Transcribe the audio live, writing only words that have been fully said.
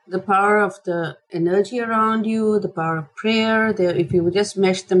The power of the energy around you, the power of prayer. If you would just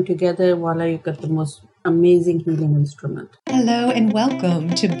mesh them together, voila, you got the most amazing healing instrument. Hello and welcome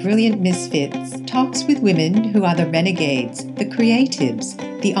to Brilliant Misfits, talks with women who are the renegades, the creatives,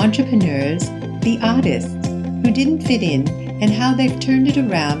 the entrepreneurs, the artists who didn't fit in, and how they've turned it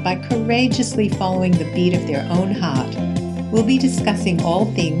around by courageously following the beat of their own heart. We'll be discussing all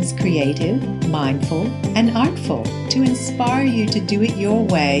things creative, mindful, and artful to inspire you to do it your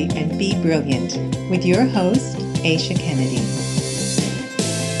way and be brilliant. With your host, Aisha Kennedy.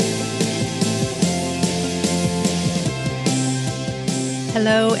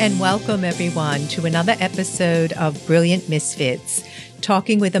 Hello and welcome everyone to another episode of Brilliant Misfits,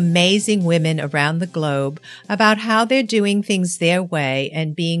 talking with amazing women around the globe about how they're doing things their way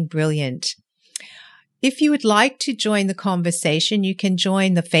and being brilliant. If you would like to join the conversation, you can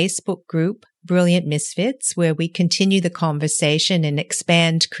join the Facebook group Brilliant Misfits, where we continue the conversation and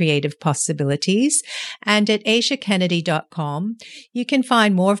expand creative possibilities. And at aishakennedy.com, you can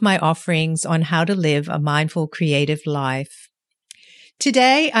find more of my offerings on how to live a mindful, creative life.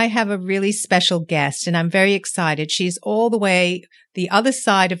 Today, I have a really special guest, and I'm very excited. She's all the way the other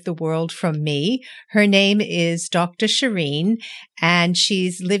side of the world from me. Her name is Dr. Shireen, and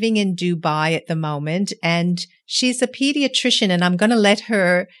she's living in Dubai at the moment, and she's a pediatrician, and I'm going to let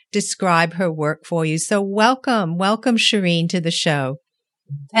her describe her work for you. So welcome Shireen to the show.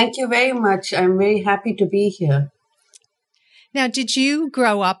 Thank you very much. I'm very happy to be here. Now, did you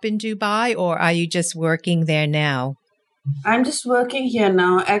grow up in Dubai, or are you just working there now? I'm just working here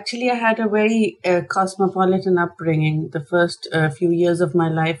now. Actually, I had a very cosmopolitan upbringing. The first few years of my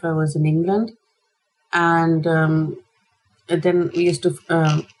life, I was in England. And then we used to,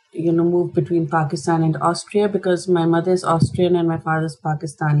 move between Pakistan and Austria because my mother is Austrian and my father is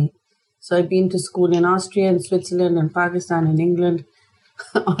Pakistani. So I've been to school in Austria, in Switzerland, and Pakistan, and England,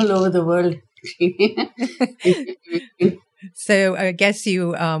 all over the world. So I guess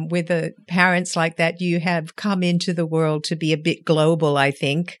you, with the parents like that, you have come into the world to be a bit global, I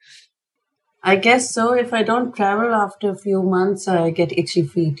think. I guess so. If I don't travel after a few months, I get itchy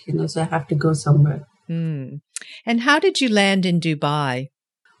feet, so I have to go somewhere. And how did you land in Dubai?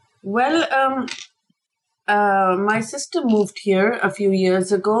 Well, my sister moved here a few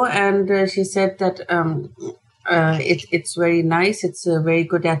years ago, and she said that it's very nice. It's a very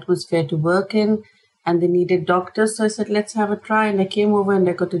good atmosphere to work in. And they needed doctors. So I said, let's have a try. And I came over and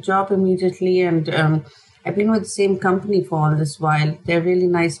I got a job immediately. And I've been with the same company for all this while. They're really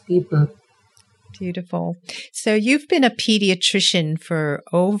nice people. Beautiful. So you've been a pediatrician for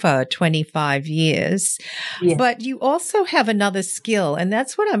over 25 years, yes. But you also have another skill. And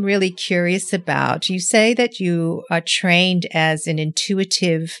that's what I'm really curious about. You say that you are trained as an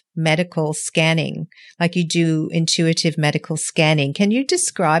intuitive medical scanning, like you do intuitive medical scanning. Can you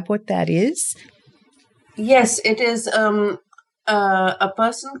describe what that is? Yes, it is. A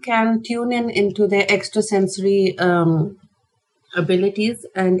person can tune into their extrasensory abilities,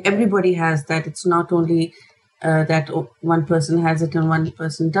 and everybody has that. It's not only that one person has it and one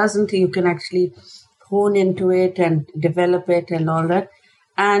person doesn't. You can actually hone into it and develop it and all that.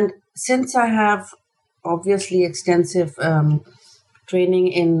 And since I have obviously extensive training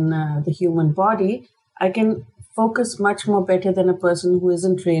in the human body, I can focus much more better than a person who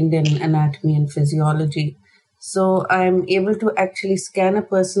isn't trained in anatomy and physiology. So I'm able to actually scan a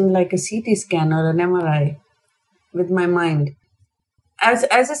person like a CT scan or an MRI with my mind. As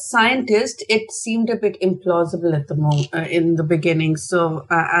a scientist, it seemed a bit implausible at the moment in the beginning. So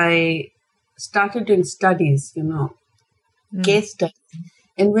I started doing studies, case studies,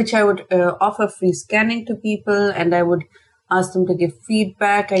 in which I would offer free scanning to people, and I would ask them to give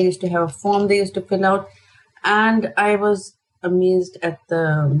feedback. I used to have a form they used to fill out. And I was amazed at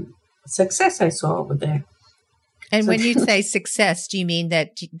the success I saw over there. And when you say success, do you mean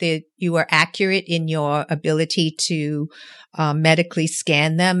that you are accurate in your ability to medically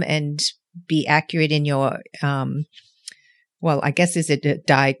scan them and be accurate in your, I guess, is it a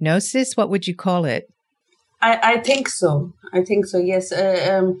diagnosis? What would you call it? I think so. Yes.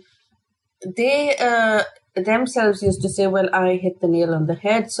 They themselves used to say, well, I hit the nail on the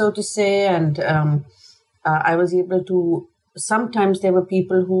head, so to say, and I was able to. Sometimes there were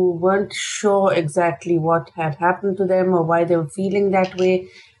people who weren't sure exactly what had happened to them or why they were feeling that way.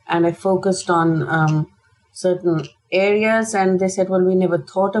 And I focused on certain areas, and they said, well, we never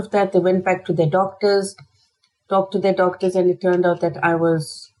thought of that. They went back to their doctors, talked to their doctors, and it turned out that I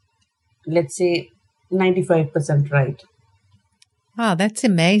was, let's say, 95% right. Wow, that's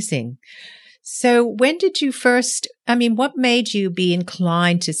amazing. So when did you what made you be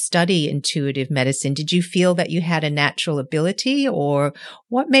inclined to study intuitive medicine? Did you feel that you had a natural ability, or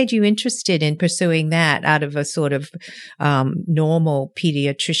what made you interested in pursuing that out of a sort of normal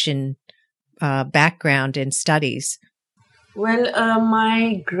pediatrician background and studies? Well,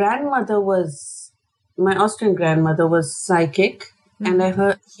 my Austrian grandmother was psychic, and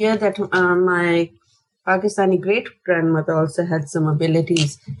I hear that my Pakistani great grandmother also had some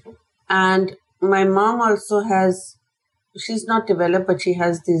abilities. And my mom also she's not developed, but she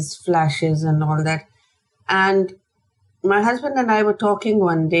has these flashes and all that. And my husband and I were talking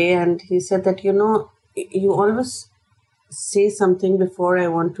one day, and he said that, you always say something before I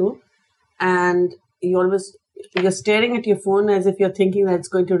want to, and you're staring at your phone as if you're thinking that it's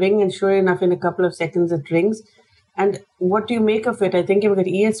going to ring, and sure enough, in a couple of seconds it rings. And what do you make of it? I think you've got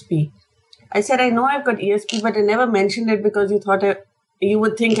ESP. I said, I know I've got ESP, but I never mentioned it because you thought you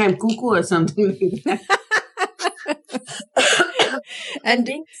would think I'm cuckoo or something like that. And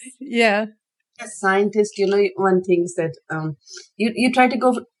yeah. As a scientist, one thinks that you try to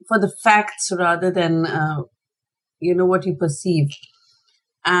go for the facts rather than, what you perceive.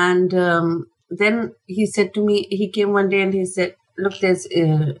 And then he said to me, he came one day and he said, look, there's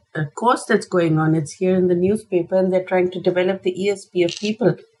a course that's going on. It's here in the newspaper, and they're trying to develop the ESP of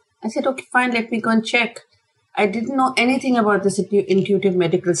people. I said, okay, fine, let me go and check. I didn't know anything about this intuitive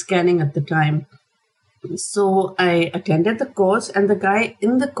medical scanning at the time. So I attended the course, and the guy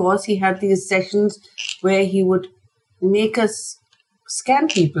in the course, he had these sessions where he would make us scan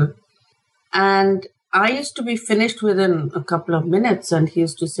people. And I used to be finished within a couple of minutes, and he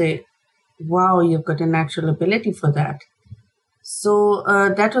used to say, wow, you've got a natural ability for that. So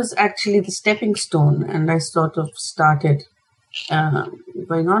that was actually the stepping stone, and I sort of started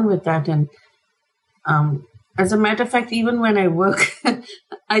going on with that. And as a matter of fact, even when I work,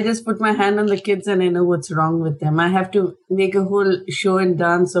 I just put my hand on the kids and I know what's wrong with them. I have to make a whole show and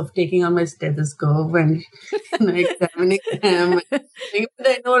dance of taking on my stethoscope and examining them.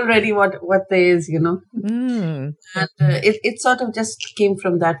 I know already what there is, And it sort of just came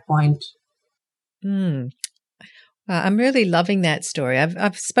from that point. I'm really loving that story.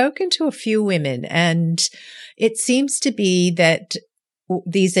 I've spoken to a few women, and it seems to be that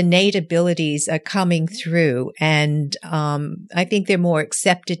these innate abilities are coming through, and I think they're more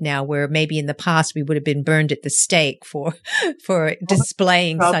accepted now, where maybe in the past we would have been burned at the stake for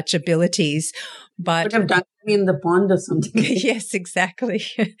displaying such abilities. But would have done me in the pond or something. Yes, exactly.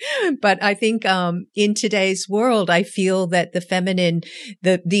 But I think in today's world, I feel that the feminine,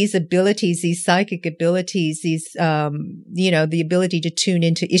 these abilities, these psychic abilities, these the ability to tune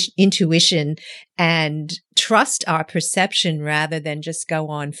into intuition and trust our perception rather than just go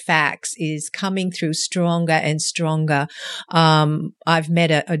on facts is coming through stronger and stronger. I've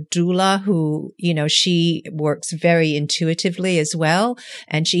met a doula who, she works very intuitively as well,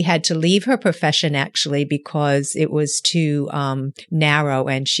 and she had to leave her profession actually because it was too narrow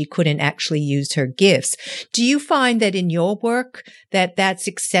and she couldn't actually use her gifts. Do you find that in your work that's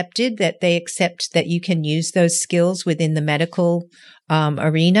accepted, that they accept that you can use those skills within the medical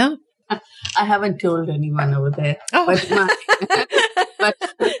arena? I haven't told anyone over there. Oh.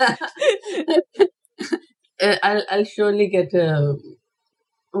 But I'll surely get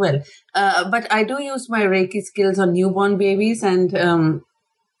but I do use my Reiki skills on newborn babies, and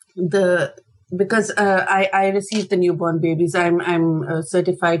because I received the newborn babies, I'm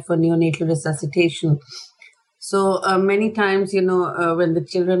certified for neonatal resuscitation. So many times, when the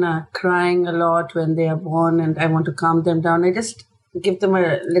children are crying a lot when they are born, and I want to calm them down, I just give them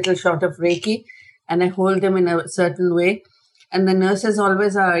a little shot of Reiki, and I hold them in a certain way. And the nurses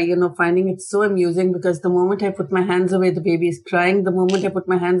always are, finding it so amusing, because the moment I put my hands away, the baby is crying. The moment I put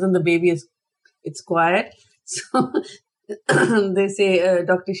my hands on the baby, it's quiet. So they say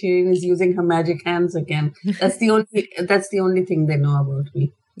Dr. Shireen is using her magic hands again. That's the only thing they know about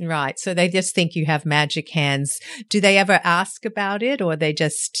me. Right. So they just think you have magic hands. Do they ever ask about it, or they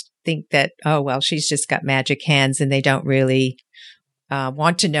just think that, oh, well, she's just got magic hands, and they don't really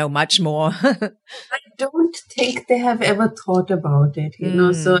want to know much more? I don't think they have ever thought about it,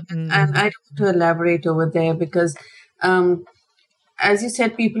 So, and I don't want to elaborate over there because, as you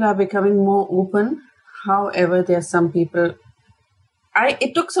said, people are becoming more open. However, there are some people.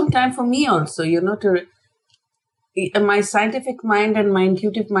 It took some time for me also, my scientific mind and my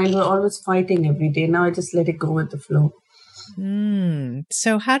intuitive mind were always fighting every day. Now I just let it go with the flow.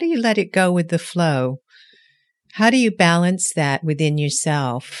 So how do you let it go with the flow? How do you balance that within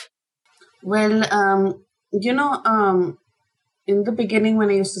yourself? Well, in the beginning when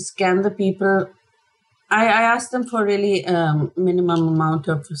I used to scan the people, I ask them for really minimum amount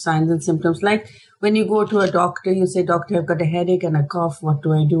of signs and symptoms. Like when you go to a doctor, you say, "Doctor, I've got a headache and a cough. What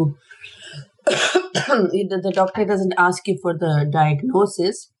do I do?" The doctor doesn't ask you for the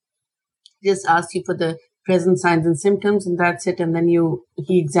diagnosis; just asks you for the present signs and symptoms, and that's it. And then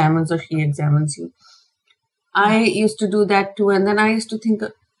he examines or she examines you. I used to do that too, and then I used to think,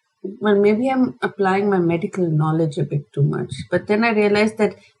 well, maybe I'm applying my medical knowledge a bit too much. But then I realized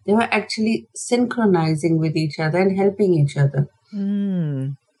that they were actually synchronizing with each other and helping each other,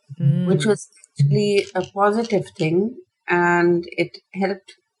 which was actually a positive thing, and it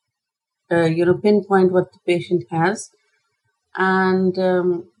helped, pinpoint what the patient has. And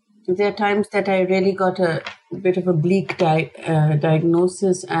there are times that I really got a bit of a bleak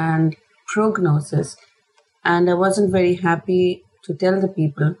diagnosis and prognosis, and I wasn't very happy to tell the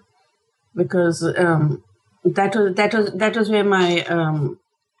people, because that was where my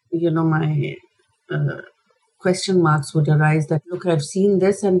my question marks would arise. That, look, I've seen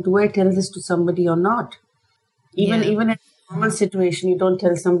this, and do I tell this to somebody or not? Even in a normal situation, you don't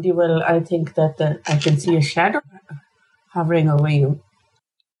tell somebody, well, I think that I can see a shadow hovering over you.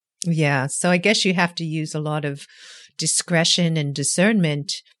 Yeah. So I guess you have to use a lot of discretion and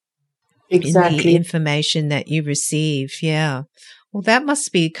discernment in the information that you receive. Yeah. Well, that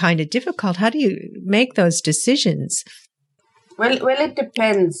must be kind of difficult. How do you make those decisions? Well, it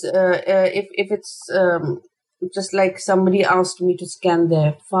depends. If it's just like somebody asked me to scan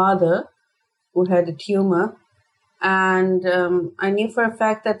their father who had a tumor, and I knew for a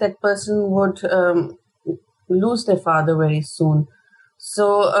fact that person would lose their father very soon.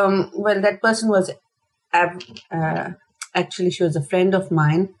 So, that person was actually, she was a friend of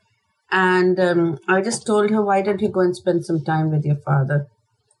mine. And I just told her, why don't you go and spend some time with your father?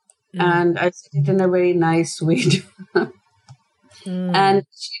 And I said it in a very nice way. And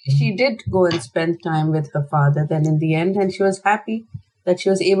she did go and spend time with her father then in the end. And she was happy that she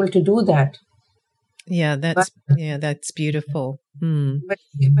was able to do that. Yeah, that's beautiful. But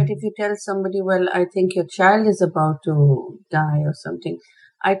if you tell somebody, well, I think your child is about to die or something,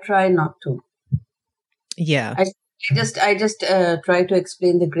 I try not to. Yeah. I just try to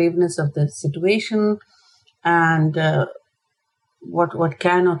explain the graveness of the situation and what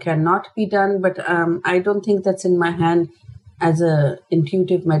can or cannot be done. But I don't think that's in my hand as a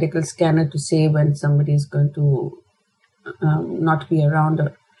intuitive medical scanner to say when somebody is going to not be around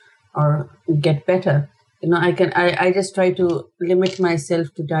or get better. I just try to limit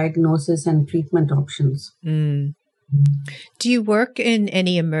myself to diagnosis and treatment options. Do you work in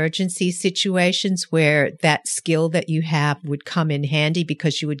any emergency situations where that skill that you have would come in handy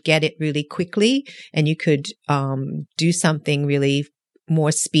because you would get it really quickly and you could do something really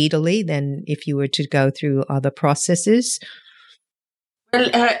more speedily than if you were to go through other processes? Well,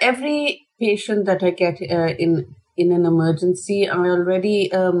 every patient that I get in an emergency, I already,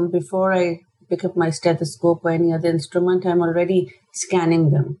 before I pick up my stethoscope or any other instrument, I'm already scanning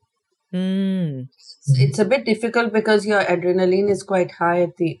them. It's a bit difficult because your adrenaline is quite high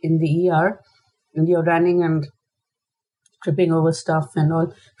in the ER, and you're running and tripping over stuff and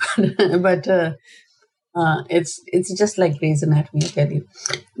all. But it's just like Grey's Anatomy, I tell you.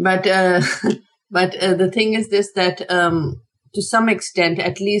 But the thing is this, that to some extent,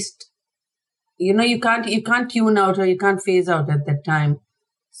 at least, you can't tune out or you can't phase out at that time.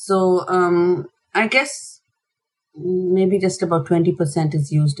 So I guess maybe just about 20%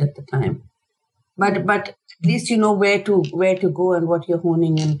 is used at the time. But at least you know where to go and what you're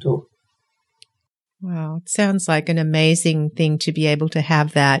honing into. Wow, it sounds like an amazing thing to be able to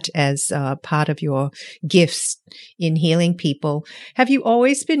have that as part of your gifts in healing people. Have you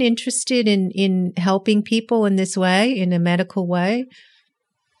always been interested in helping people in this way, in a medical way?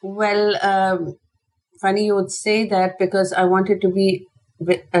 Well, funny you would say that, because I wanted to be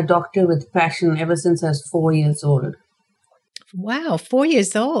a doctor with passion ever since I was 4 years old. Wow, 4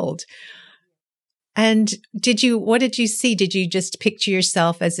 years old. And what did you see? Did you just picture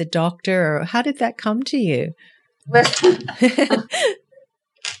yourself as a doctor, or how did that come to you? Well,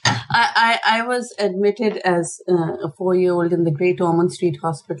 I was admitted as a 4-year-old in the Great Ormond Street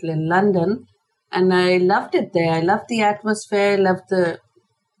Hospital in London, and I loved it there. I loved the atmosphere, I loved the,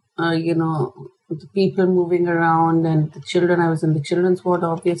 the people moving around and the children. I was in the children's ward,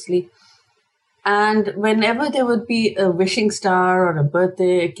 obviously. And whenever there would be a wishing star or a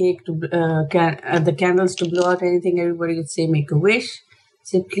birthday, a cake to the candles to blow out, anything, everybody would say, make a wish.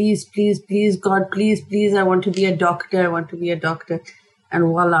 Say, please, please, please, God, please, please, I want to be a doctor. I want to be a doctor. And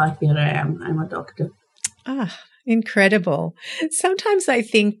voila, here I am. I'm a doctor. Ah, Incredible. Sometimes I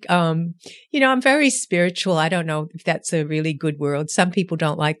think, I'm very spiritual. I don't know if that's a really good word. Some people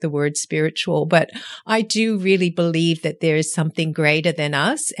don't like the word spiritual, but I do really believe that there is something greater than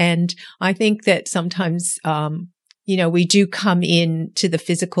us. And I think that sometimes, we do come into the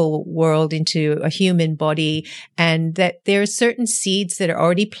physical world, into a human body, and that there are certain seeds that are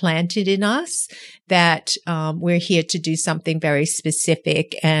already planted in us that we're here to do something very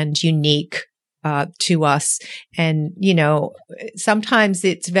specific and unique to us. And, sometimes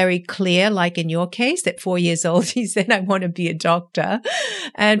it's very clear, like in your case, at 4 years old, you said, I want to be a doctor.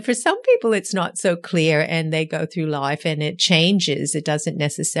 And for some people, it's not so clear and they go through life and it changes. It doesn't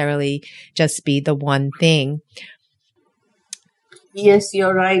necessarily just be the one thing. Yes,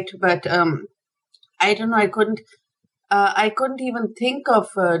 you're right. But I don't know. I couldn't even think of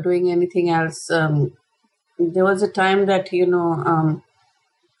doing anything else. There was a time that, in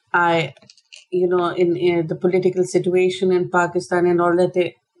the political situation in Pakistan and all that,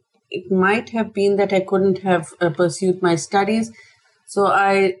 it might have been that I couldn't have pursued my studies. So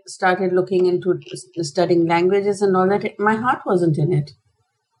I started looking into studying languages and all that. My heart wasn't in it.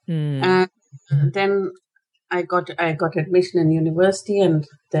 And then I got admission in university, and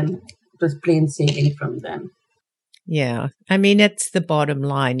then it was plain sailing from then. Yeah. I mean, it's the bottom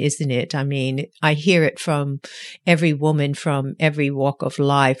line, isn't it? I mean, I hear it from every woman from every walk of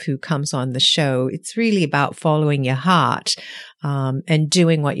life who comes on the show. It's really about following your heart, and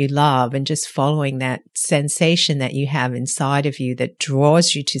doing what you love and just following that sensation that you have inside of you that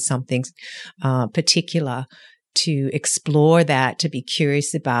draws you to something, particular, to explore that, to be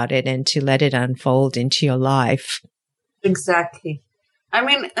curious about it and to let it unfold into your life. Exactly. I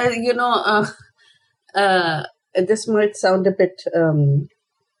mean, this might sound a bit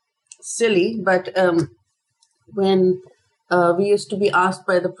silly, but when we used to be asked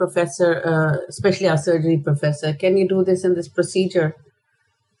by the professor, especially our surgery professor, can you do this in this procedure?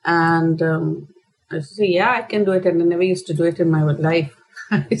 And I used to say, yeah, I can do it. And I never used to do it in my life.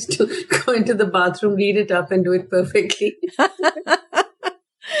 I used to go into the bathroom, read it up, and do it perfectly.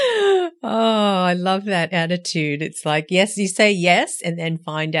 Oh, I love that attitude. It's like, yes, you say yes and then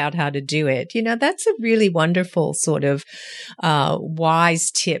find out how to do it. That's a really wonderful sort of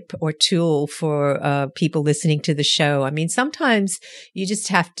wise tip or tool for people listening to the show. I mean, sometimes you just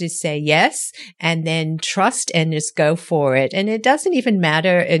have to say yes and then trust and just go for it. And it doesn't even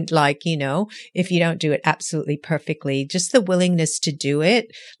matter, if you don't do it absolutely perfectly, just the willingness to do it,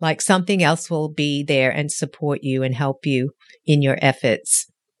 like something else will be there and support you and help you in your efforts.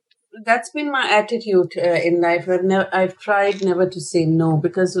 That's been my attitude in life. I've tried never to say no,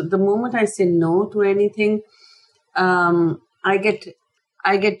 because the moment I say no to anything, I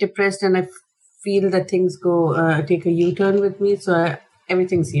get depressed and I feel that things go take a U-turn with me. So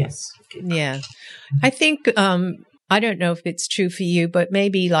everything's yes. Yeah, I think I don't know if it's true for you, but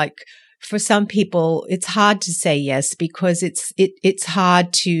maybe like for some people, it's hard to say yes because it's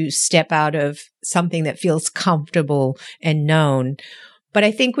hard to step out of something that feels comfortable and known. But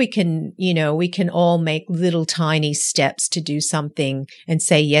I think we can all make little tiny steps to do something and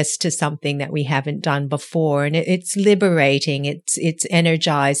say yes to something that we haven't done before. And it's liberating, it's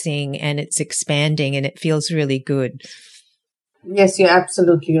energizing, and it's expanding, and it feels really good. Yes, you're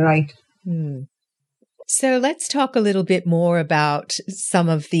absolutely right. So let's talk a little bit more about some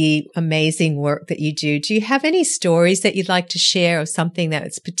of the amazing work that you do. Do you have any stories that you'd like to share of something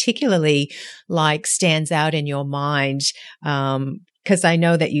that's particularly stands out in your mind? Because I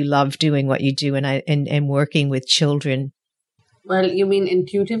know that you love doing what you do and working with children. Well, you mean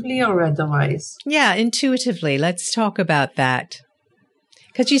intuitively or otherwise? Yeah, intuitively. Let's talk about that.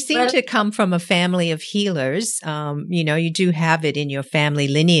 Because you seem to come from a family of healers. You do have it in your family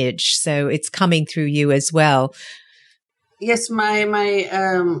lineage, so it's coming through you as well. Yes, my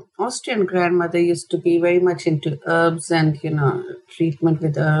Austrian grandmother used to be very much into herbs and, treatment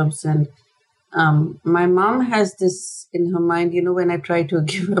with herbs. And my mom has this in her mind, when I try to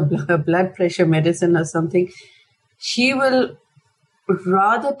give her blood pressure medicine or something, she will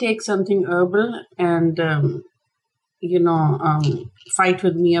rather take something herbal and, fight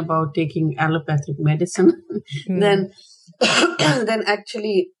with me about taking allopathic medicine than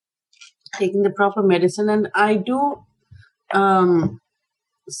actually taking the proper medicine. And I do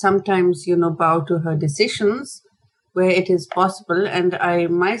sometimes, bow to her decisions where it is possible. And I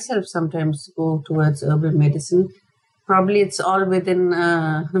myself sometimes go towards herbal medicine. Probably it's all within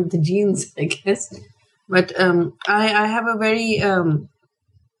the genes, I guess. But I have a very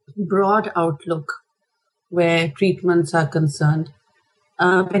broad outlook where treatments are concerned.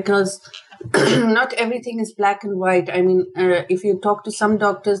 Because not everything is black and white. I mean, if you talk to some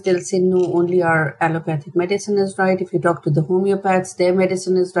doctors, they'll say, no, only our allopathic medicine is right. If you talk to the homeopaths, their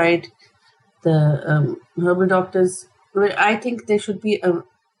medicine is right. The herbal doctors, well, I think there should be a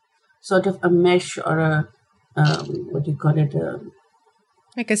sort of a mesh or a, what do you call it?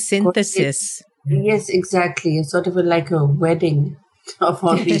 Like a synthesis. Yes, exactly. It's sort of like a wedding of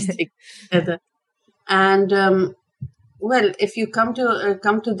all these things together. And well, if you come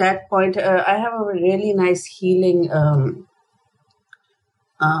to that point, I have a really nice healing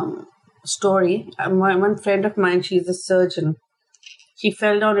story. One friend of mine, she's a surgeon. She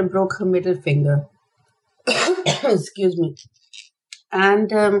fell down and broke her middle finger. Excuse me.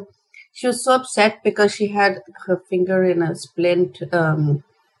 And she was so upset because she had her finger in a splint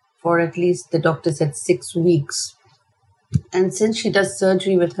for at least, the doctor said, 6 weeks. And since she does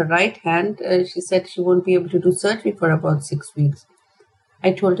surgery with her right hand, she said she won't be able to do surgery for about 6 weeks.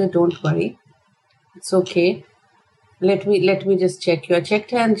 I told her, don't worry. It's okay. Let me just check you. I checked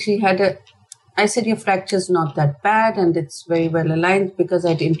her and she had I said, your fracture's not that bad and it's very well aligned because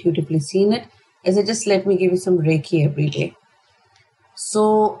I'd intuitively seen it. I said, just let me give you some Reiki every day.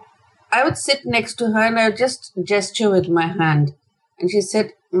 So I would sit next to her and I would just gesture with my hand. And she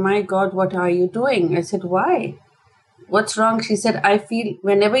said, my God, what are you doing? I said, why? What's wrong? She said, I feel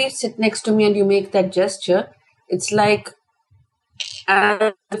whenever you sit next to me and you make that gesture, it's like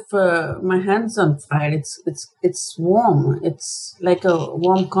as if my hand's on fire. It's warm. It's like a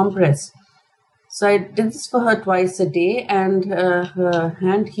warm compress. So I did this for her twice a day, and her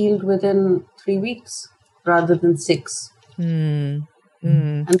hand healed within 3 weeks rather than 6. And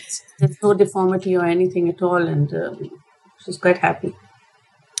there's no deformity or anything at all, and she's quite happy.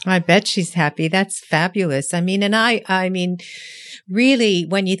 I bet she's happy. That's fabulous. I mean, and I mean, really,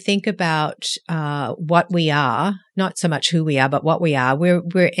 when you think about what we are, not so much who we are, but what we are,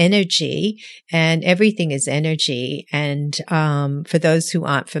 we're energy, and everything is energy. And for those who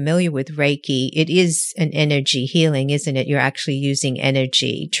aren't familiar with Reiki, it is an energy healing, isn't it? You're actually using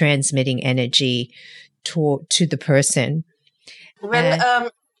energy, transmitting energy to the person.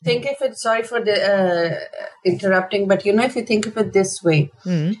 Well, think of it, sorry for the interrupting, but if you think of it this way,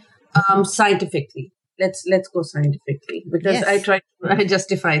 scientifically, let's go scientifically, because Yes. I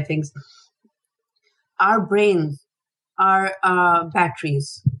justify things. Our brains are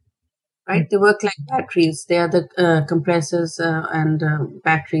batteries, right? They work like batteries. They are the compressors and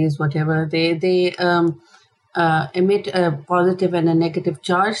batteries, whatever. They emit a positive and a negative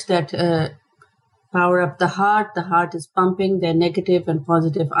charge that power up the heart. The heart is pumping their negative and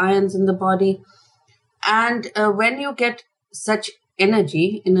positive ions in the body. And when you get such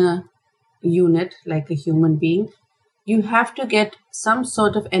energy in a unit, like a human being, you have to get some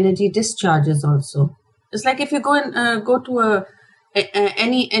sort of energy discharges also. It's like if you go to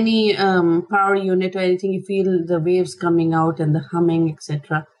any power unit or anything, you feel the waves coming out and the humming,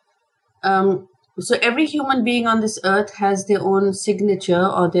 etc. So every human being on this earth has their own signature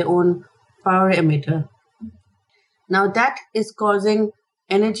or their own power emitter. Now that is causing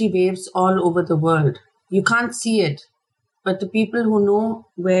energy waves all over the world. You can't see it, but the people who know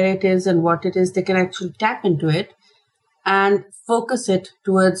where it is and what it is, they can actually tap into it and focus it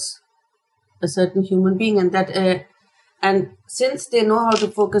towards a certain human being. And since they know how to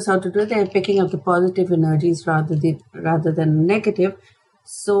focus, how to do it, they're picking up the positive energies rather than negative.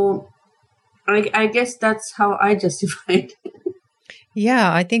 So I guess that's how I justify it.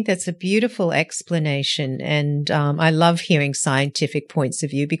 Yeah, I think that's a beautiful explanation. And I love hearing scientific points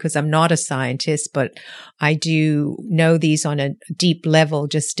of view because I'm not a scientist, but I do know these on a deep level,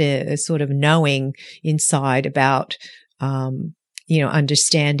 just a sort of knowing inside about,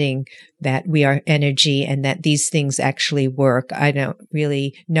 understanding that we are energy and that these things actually work. I don't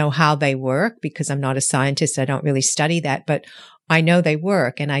really know how they work because I'm not a scientist. I don't really study that, but I know they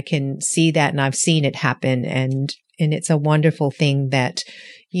work and I can see that and I've seen it happen. And it's a wonderful thing that,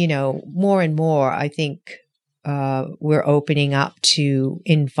 more and more, I think, we're opening up to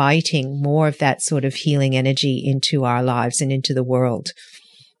inviting more of that sort of healing energy into our lives and into the world.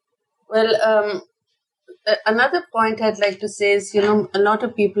 Well, another point I'd like to say is, a lot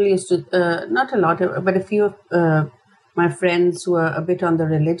of people used to, not a lot, but a few of my friends who are a bit on the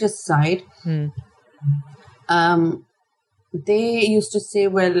religious side, they used to say,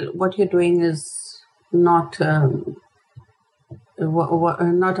 well, what you're doing is not not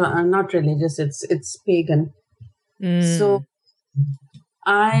religious, it's pagan. So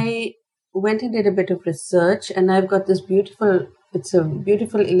I went and did a bit of research, and I've got this it's a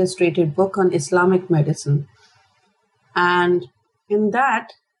beautiful illustrated book on Islamic medicine. And in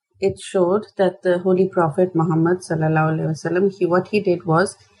that, it showed that the Holy Prophet Muhammad sallallahu alaihi wasallam, what he did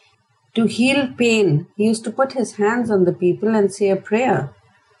was, to heal pain, he used to put his hands on the people and say a prayer,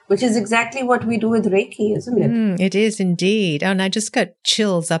 which is exactly what we do with Reiki, isn't it? It is indeed. And I just got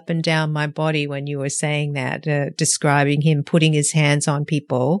chills up and down my body when you were saying that, describing him putting his hands on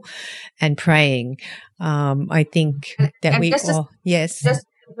people and praying. I think that we all, yes. Just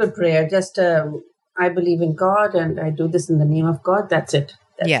a prayer, I believe in God and I do this in the name of God. That's it.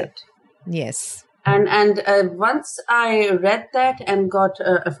 That's it. Yes. And once I read that and got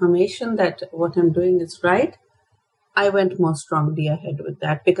affirmation that what I'm doing is right, I went more strongly ahead with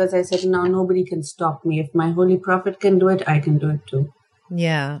that because I said, now nobody can stop me. If my holy prophet can do it, I can do it too.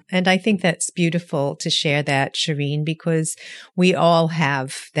 Yeah. And I think that's beautiful to share that, Shireen, because we all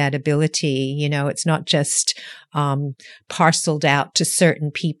have that ability. You know, it's not just parceled out to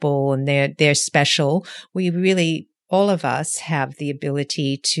certain people and they're special. We really, all of us have the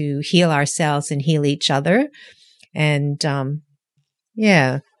ability to heal ourselves and heal each other. And the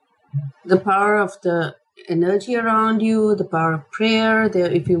power of the energy around you, the power of prayer,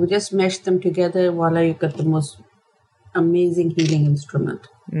 if you would just mesh them together, voila, you got the most amazing healing instrument.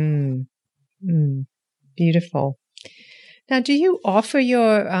 Beautiful. Now, do you offer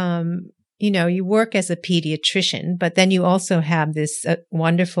your, you work as a pediatrician, but then you also have this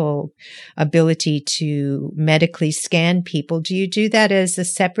wonderful ability to medically scan people. Do you do that as a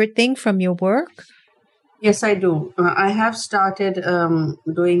separate thing from your work? Yes, I do. I have started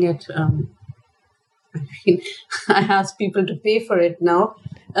doing it. I ask people to pay for it now.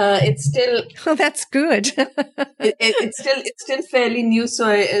 It's still. Oh, that's good. it's still fairly new,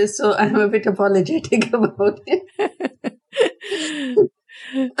 so I'm a bit apologetic about it.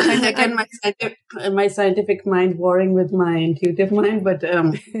 And again, my scientific mind warring with my intuitive mind, but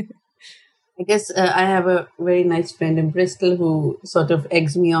I guess I have a very nice friend in Bristol who sort of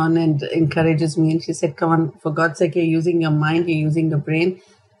eggs me on and encourages me, and she said, "Come on, for God's sake, you're using your mind, you're using your brain.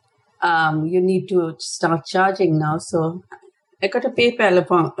 You need to start charging now." So I got a PayPal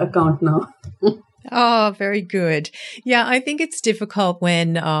account now. Oh, very good. Yeah, I think it's difficult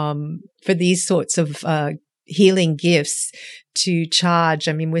when, for these sorts of healing gifts to charge.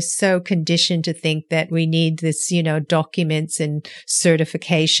 I mean, we're so conditioned to think that we need this, documents and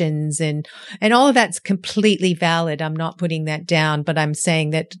certifications and all of that's completely valid. I'm not putting that down, but I'm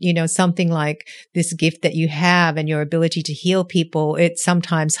saying that, something like this gift that you have and your ability to heal people, it's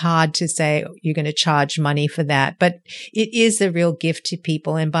sometimes hard to say you're going to charge money for that, but it is a real gift to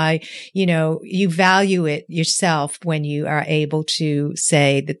people. And by, you value it yourself when you are able to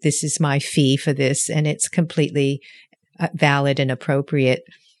say that this is my fee for this and it's completely valid and appropriate.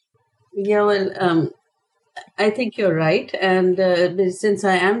 Yeah, well, I think you're right. And since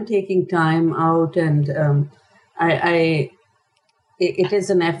I am taking time out and it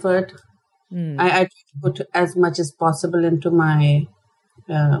is an effort, I try to put as much as possible into my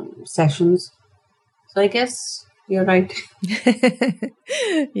sessions. So I guess you're right.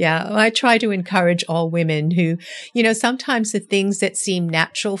 Yeah. I try to encourage all women who, sometimes the things that seem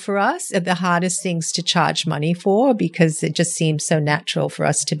natural for us are the hardest things to charge money for because it just seems so natural for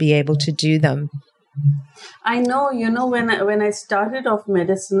us to be able to do them. I know, when I started off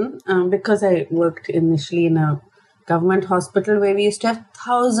medicine, because I worked initially in a government hospital where we used to have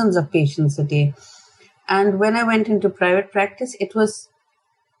thousands of patients a day. And when I went into private practice, it was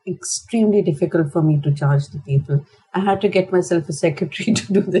extremely difficult for me to charge the people. I had to get myself a secretary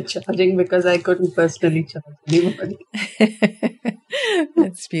to do the charging because I couldn't personally charge anybody.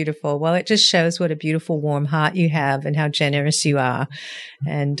 That's beautiful. Well, it just shows what a beautiful, warm heart you have and how generous you are.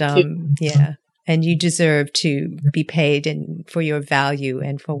 And and you deserve to be paid for your value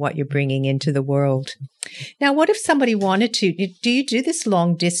and for what you're bringing into the world. Now, what if somebody wanted to? Do you do this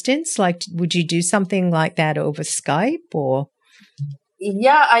long distance? Like, would you do something like that over Skype or?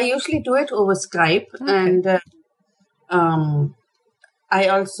 Yeah, I usually do it over Skype, and I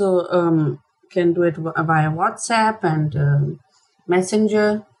also can do it via WhatsApp and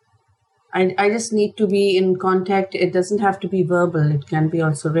Messenger. I just need to be in contact. It doesn't have to be verbal. It can be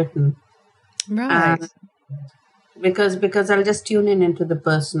also written. Right. Because I'll just tune into the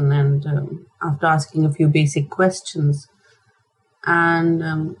person and after asking a few basic questions.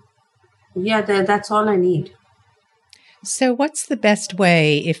 And that's all I need. So what's the best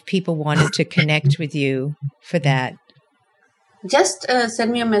way if people wanted to connect with you for that? Just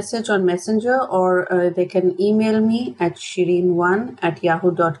send me a message on Messenger or they can email me at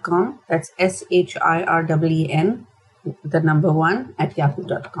shireen1@yahoo.com. That's SHIREEN, the number 1 at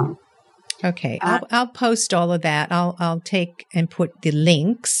yahoo.com. Okay. I'll post all of that. I'll take and put the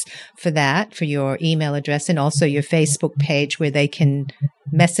links for that, for your email address and also your Facebook page where they can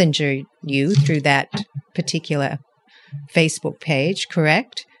messenger you through that particular Facebook page,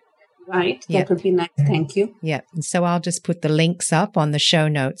 correct? Right. Yep. That would be nice. Thank you. Yeah. And so I'll just put the links up on the show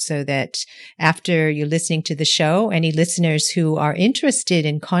notes so that after you're listening to the show, any listeners who are interested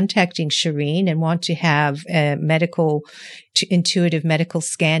in contacting Shireen and want to have a intuitive medical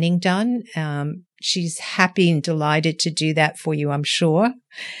scanning done, she's happy and delighted to do that for you, I'm sure.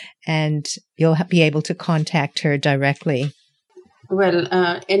 And you'll be able to contact her directly.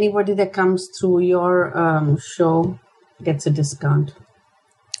 Well, anybody that comes through your show gets a discount.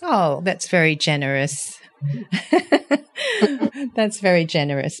 Oh, that's very generous. That's very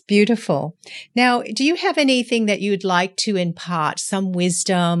generous. Beautiful. Now, do you have anything that you'd like to impart, some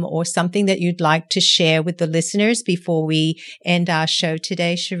wisdom or something that you'd like to share with the listeners before we end our show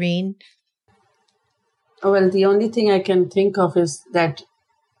today, Shireen? Well, the only thing I can think of is that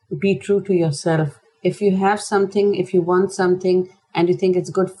be true to yourself. If you have something, if you want something and you think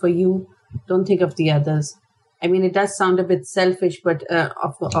it's good for you, don't think of the others. I mean, it does sound a bit selfish, but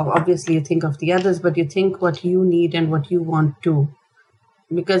obviously you think of the others, but you think what you need and what you want too.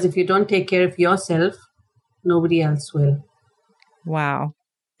 Because if you don't take care of yourself, nobody else will. Wow.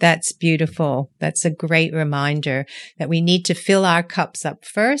 That's beautiful. That's a great reminder that we need to fill our cups up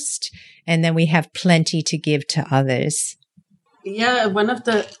first, and then we have plenty to give to others. Yeah, one of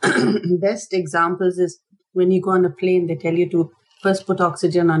the best examples is when you go on a plane, they tell you to first put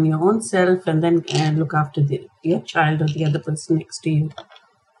oxygen on your own self and then look after your child or the other person next to you.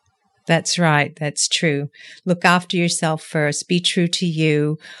 That's right. That's true. Look after yourself first. Be true to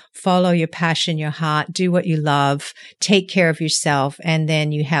you. Follow your passion, your heart. Do what you love. Take care of yourself. And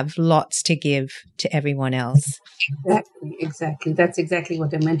then you have lots to give to everyone else. Exactly. That's exactly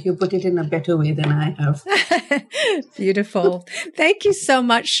what I meant. You put it in a better way than I have. Beautiful. Thank you so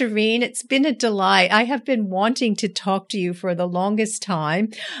much, Shireen. It's been a delight. I have been wanting to talk to you for the longest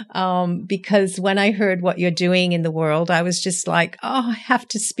time because when I heard what you're doing in the world, I was just like, oh, I have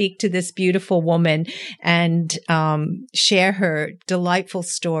to speak to this beautiful woman and share her delightful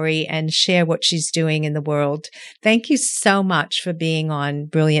story and share what she's doing in the world. Thank you so much for being on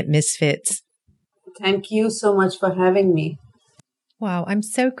Brilliant Misfits. Thank you so much for having me. Wow, I'm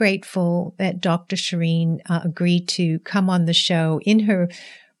so grateful that Dr. Shireen agreed to come on the show in her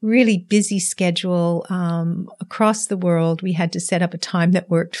really busy schedule across the world. We had to set up a time that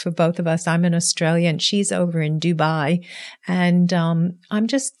worked for both of us. I'm in Australia and she's over in Dubai. And I'm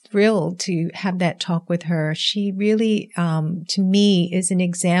just thrilled to have that talk with her. She really, to me, is an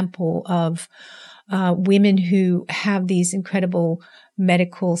example of women who have these incredible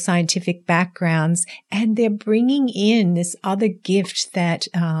medical scientific backgrounds, and they're bringing in this other gift that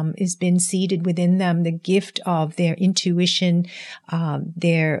has been seeded within them, the gift of their intuition,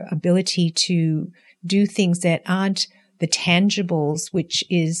 their ability to do things that aren't the tangibles, which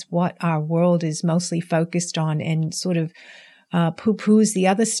is what our world is mostly focused on, and sort of poo-poos the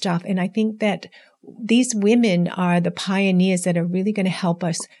other stuff. And I think that these women are the pioneers that are really going to help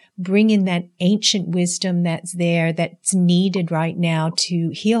us bring in that ancient wisdom that's there, that's needed right now to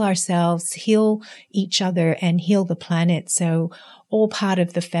heal ourselves, heal each other, and heal the planet. So all part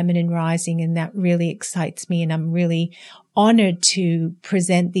of the feminine rising, and that really excites me. And I'm really honored to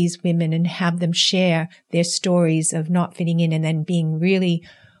present these women and have them share their stories of not fitting in and then being really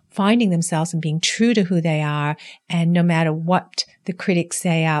finding themselves and being true to who they are. And no matter what the critics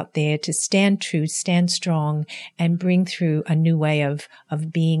say out there, to stand true, stand strong, and bring through a new way of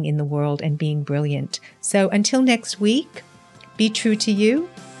being in the world and being brilliant. So until next week, be true to you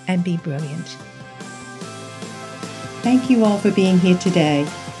and be brilliant. Thank you all for being here today.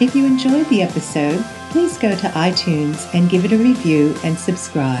 If you enjoyed the episode, please go to iTunes and give it a review and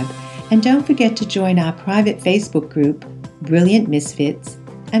subscribe. And don't forget to join our private Facebook group, Brilliant Misfits.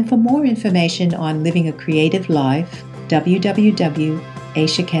 And for more information on living a creative life,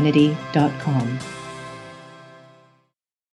 www.aishakennedy.com.